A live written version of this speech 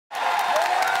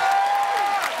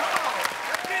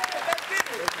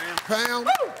Pam,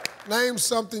 name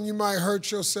something you might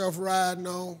hurt yourself riding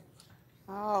on.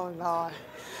 Oh, Lord.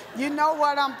 You know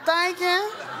what I'm thinking?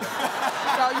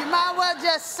 So you might well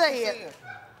just say it.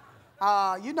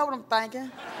 You know what I'm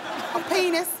thinking. A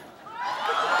penis.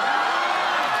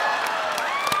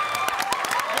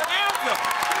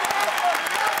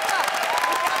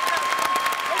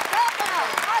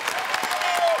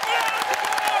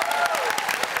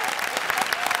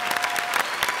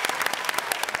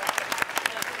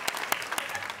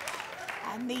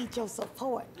 I need your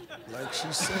support. Like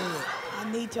she said.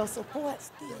 I need your support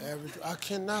still. I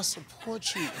cannot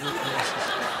support you.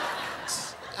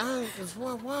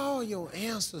 Why all your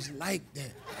answers like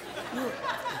that?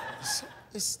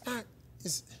 It's not.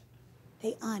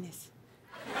 They honest.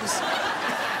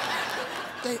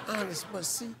 They honest, but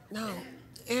see, now,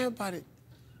 everybody,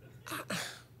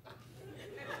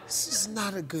 this is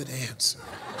not a good answer.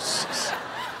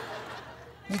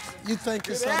 You think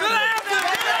it's something?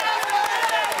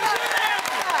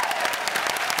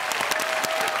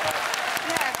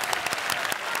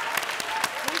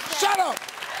 Shut up!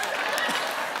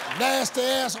 Nasty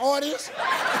ass audience.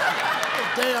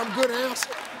 Damn good answer.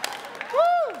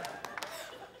 Woo!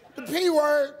 The P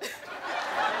word.